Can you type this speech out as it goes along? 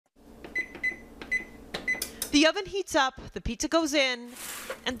The oven heats up, the pizza goes in,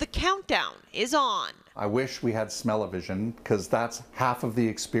 and the countdown is on. I wish we had smell-o-vision, because that's half of the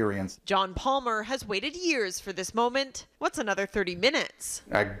experience. John Palmer has waited years for this moment. What's another 30 minutes?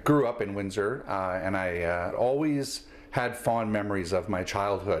 I grew up in Windsor, and I always had fond memories of my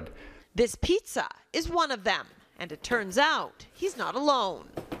childhood. This pizza is one of them, and it turns out he's not alone.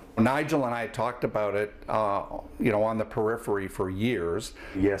 Nigel and I talked about it, on the periphery for years.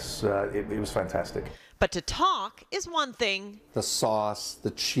 Yes, it was fantastic. But to talk is one thing. The sauce, the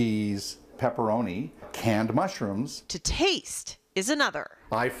cheese, pepperoni, canned mushrooms. To taste is another.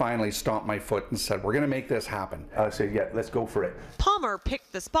 I finally stomped my foot and said, we're going to make this happen. I said, yeah, let's go for it. Palmer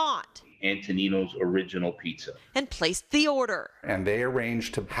picked the spot. Antonino's Original Pizza. And placed the order. And they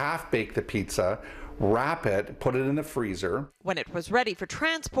arranged to half-bake the pizza, wrap it, put it in the freezer. When it was ready for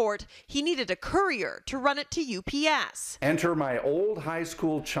transport, he needed a courier to run it to UPS. Enter my old high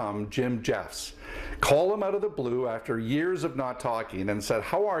school chum, Jim Jeffs. Call him out of the blue after years of not talking and said,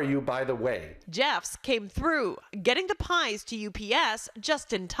 how are you, by the way? Jeffs came through, getting the pies to UPS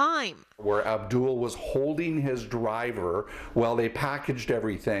just in time. Where Abdul was holding his driver while they packaged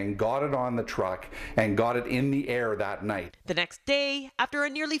everything, got it on the truck, and got it in the air that night. The next day, after a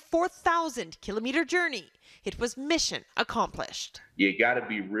nearly 4,000-kilometer journey, it was mission accomplished. You got to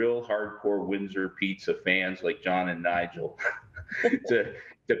be real hardcore Windsor pizza fans like John and Nigel to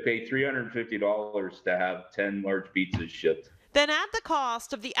pay $350 to have 10 large pizzas shipped. Then add the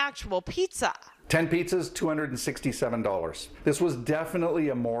cost of the actual pizza. 10 pizzas, $267. This was definitely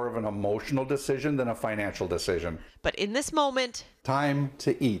more of an emotional decision than a financial decision. But in this moment, time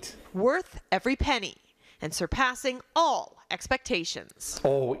to eat. Worth every penny and surpassing all expectations.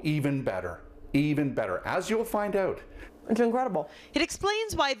 Oh, even better. Even better, as you'll find out. It's incredible. It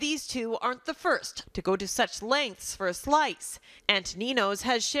explains why these two aren't the first to go to such lengths for a slice. Antonino's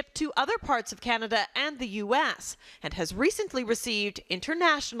has shipped to other parts of Canada and the U.S. and has recently received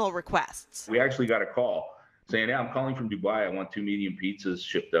international requests. We actually got a call saying, yeah, I'm calling from Dubai. I want 2 medium pizzas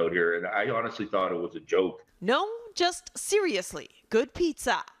shipped out here. And I honestly thought it was a joke. No, just seriously good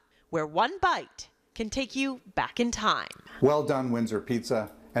pizza, where one bite can take you back in time. Well done, Windsor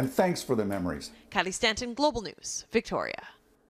Pizza. And thanks for the memories. Kylie Stanton, Global News, Victoria.